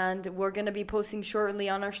Instagram, and we're gonna be posting shortly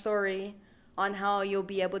on our story on how you'll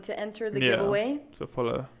be able to enter the giveaway. So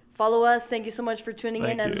follow us. Thank you so much for tuning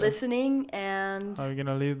in and listening. And how are you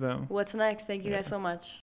gonna leave them? What's next? Thank you guys so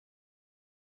much.